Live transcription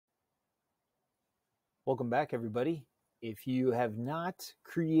Welcome back, everybody. If you have not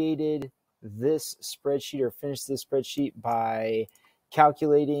created this spreadsheet or finished this spreadsheet by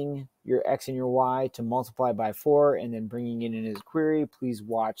calculating your X and your Y to multiply by 4 and then bringing it in as a query, please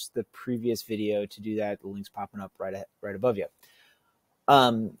watch the previous video to do that. The link's popping up right above you.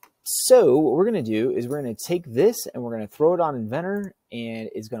 So what we're going to do is we're going to take this and we're going to throw it on Inventor, and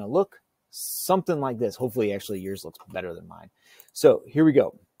it's going to look something like this. Hopefully, actually, yours looks better than mine. So here we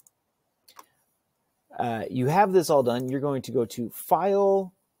go. You have this all done. You're going to go to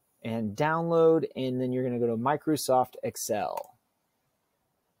File and Download, and then you're going to go to Microsoft Excel.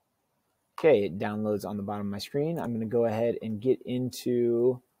 Okay, it downloads on the bottom of my screen. I'm going to go ahead and get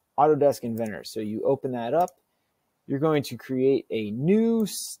into Autodesk Inventor. So you open that up. You're going to create a new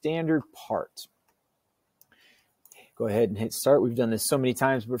standard part. Go ahead and hit Start. We've done this so many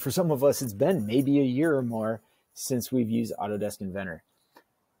times, but for some of us, it's been maybe a year or more since we've used Autodesk Inventor.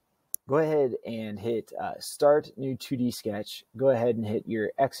 Go ahead and hit Start New 2D Sketch. Go ahead and hit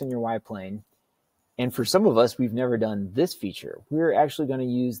your X and your Y plane. And for some of us, we've never done this feature. We're actually going to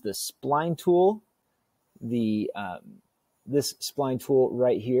use the spline tool, this spline tool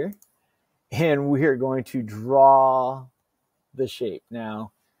right here. And we're going to draw the shape.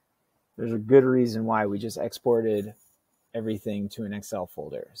 Now, there's a good reason why we just exported everything to an Excel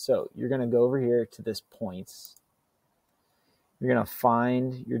folder. So you're going to go over here to this points. You're going to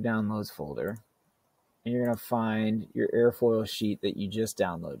find your downloads folder, and you're going to find your Airfoil sheet that you just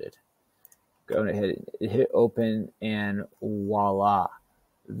downloaded. Go ahead and hit open, and voila,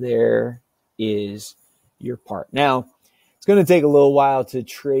 there is your part. Now, it's going to take a little while to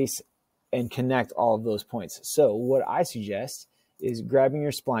trace and connect all of those points. So what I suggest is grabbing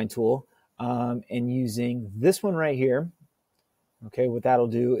your spline tool and using this one right here. Okay, what that'll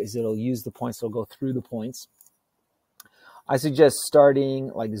do is it'll use the points, it'll go through the points. I suggest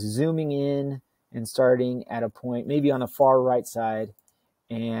starting, like zooming in and starting at a point, maybe on the far right side.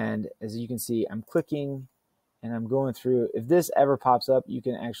 And as you can see, I'm clicking and I'm going through. If this ever pops up, you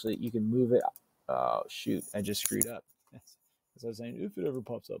can move it. Oh, shoot, I just screwed up. As I was saying, if it ever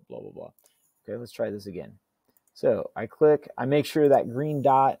pops up, blah, blah, blah. Okay, let's try this again. So I click, I make sure that green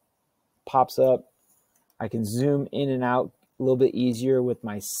dot pops up. I can zoom in and out a little bit easier with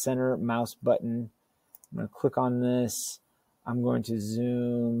my center mouse button. I'm going to click on this. I'm going to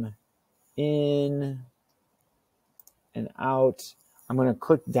zoom in and out. I'm going to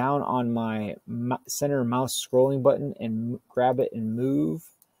click down on my center mouse scrolling button and grab it and move.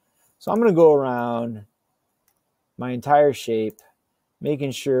 So I'm going to go around my entire shape,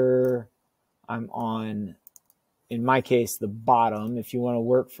 making sure I'm on, in my case, the bottom. If you want to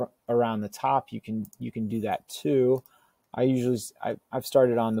work around the top, you can do that too. I've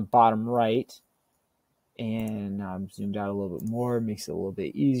started on the bottom right, and I'm zoomed out a little bit more, makes it a little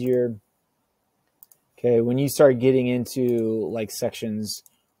bit easier. Okay, when you start getting into like sections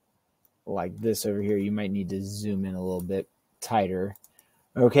like this over here, you might need to zoom in a little bit tighter.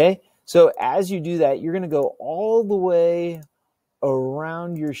 Okay, so as you do that, you're going to go all the way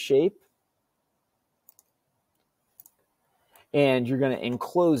around your shape, and you're going to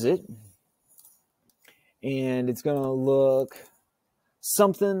enclose it, and it's going to look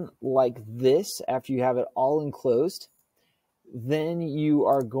something like this after you have it all enclosed. Then you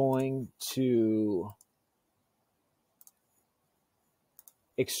are going to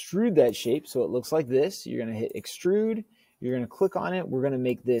extrude that shape so it looks like this. You're going to hit extrude. You're going to click on it. We're going to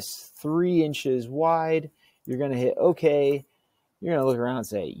make this 3 inches wide. You're going to hit OK. You're going to look around and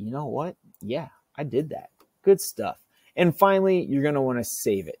say, you know what? Yeah, I did that. Good stuff. And finally, you're going to want to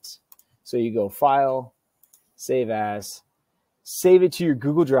save it. So you go File, Save As, save it to your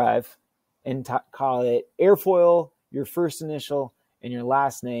Google Drive, and call it Airfoil, your first initial, and your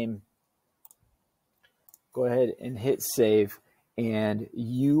last name. Go ahead and hit Save, and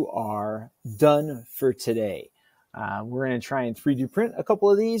you are done for today. We're going to try and 3D print a couple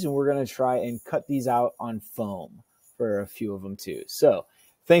of these, and we're going to try and cut these out on foam for a few of them too. So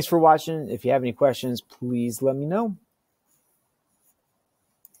thanks for watching. If you have any questions, please let me know.